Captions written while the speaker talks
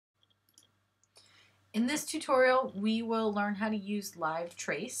In this tutorial, we will learn how to use Live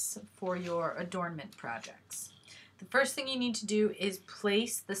Trace for your adornment projects. The first thing you need to do is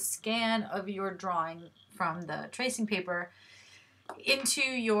place the scan of your drawing from the tracing paper into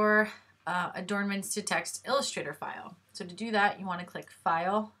your Adornments to Text Illustrator file. So to do that, you want to click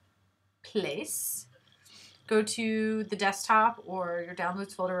File, Place, go to the desktop or your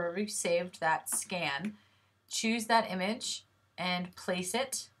downloads folder wherever you saved that scan, choose that image and place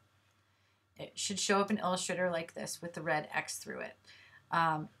it. It should show up in Illustrator like this with the red X through it.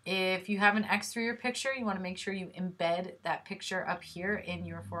 If you have an X through your picture, you want to make sure you embed that picture up here in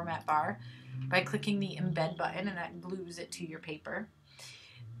your format bar by clicking the embed button, and that glues it to your paper.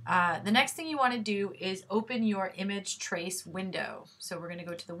 The next thing you want to do is open your image trace window. So we're going to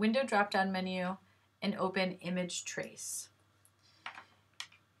go to the window drop-down menu and open image trace.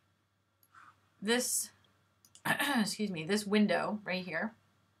 This this window right here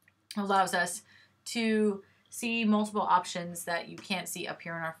allows us to see multiple options that you can't see up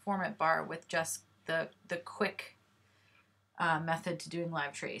here in our format bar with just the quick method to doing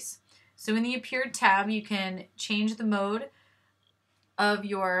Live Trace. So in the Appeared tab, you can change the mode of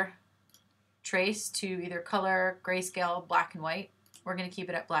your trace to either color, grayscale, black and white. We're going to keep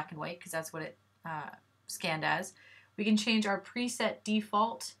it at black and white because that's what it scanned as. We can change our preset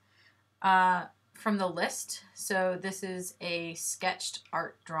default from the list. So this is a sketched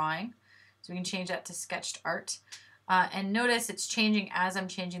art drawing. So we can change that to sketched art. And notice it's changing as I'm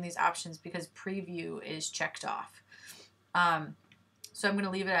changing these options because preview is checked off. So I'm going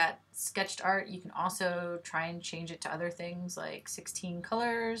to leave it at sketched art. You can also try and change it to other things like 16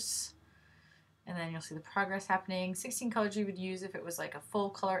 colors. And then you'll see the progress happening. 16 colors you would use if it was like a full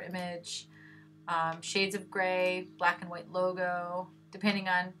color image. Shades of gray, black and white logo, depending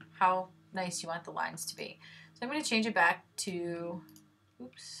on how nice you want the lines to be. So I'm going to change it back to,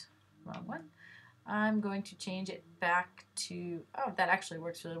 oops, wrong one. I'm going to change it back to, oh, that actually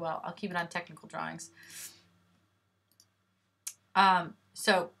works really well. I'll keep it on technical drawings.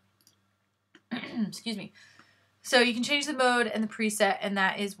 Excuse me. So you can change the mode and the preset, and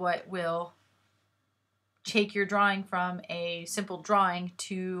that is what will take your drawing from a simple drawing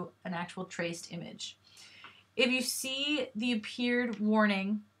to an actual traced image. If you see the appeared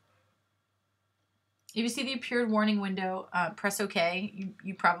warning, window, press OK.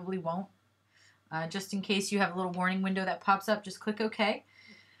 You probably won't. Just in case you have a little warning window that pops up, just click OK.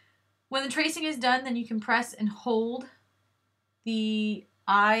 When the tracing is done, then you can press and hold the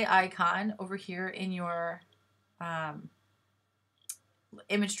eye icon over here in your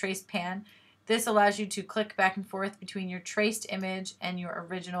image trace pan. This allows you to click back and forth between your traced image and your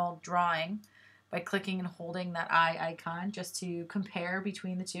original drawing by clicking and holding that eye icon just to compare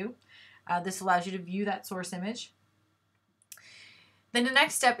between the two. This allows you to view that source image. Then the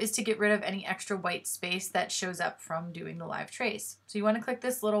next step is to get rid of any extra white space that shows up from doing the Live Trace. So you want to click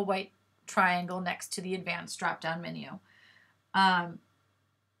this little white triangle next to the Advanced drop-down menu. And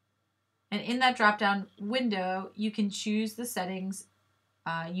in that drop-down window, you can choose the settings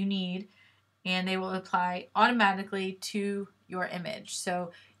you need, and they will apply automatically to your image.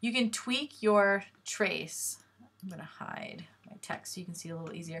 So you can tweak your trace. I'm going to hide my text so you can see a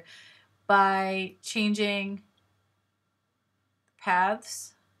little easier. By changing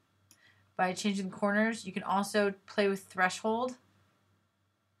paths, by changing the corners. You can also play with threshold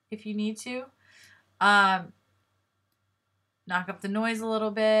if you need to. Knock up the noise a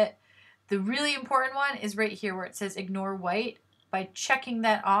little bit. The really important one is right here where it says ignore white. By checking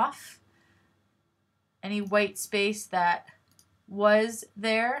that off, any white space that was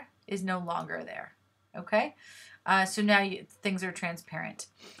there is no longer there. Okay? So now things are transparent.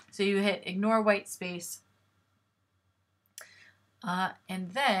 So you hit ignore white space.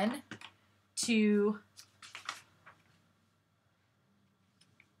 And then to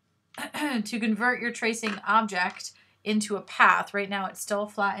convert your tracing object into a path, right now it's still a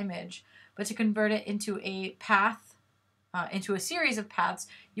flat image, but to convert it into a path, into a series of paths,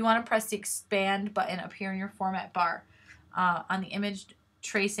 you want to press the expand button up here in your format bar on the image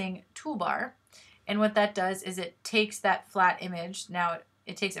tracing toolbar. And what that does is it takes that flat image, now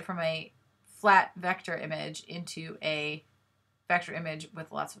it takes it from a flat vector image into a vector image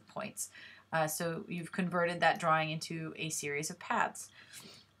with lots of points. So you've converted that drawing into a series of paths.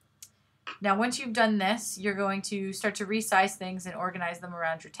 Now once you've done this, you're going to start to resize things and organize them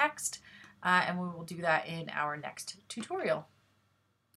around your text, and we will do that in our next tutorial.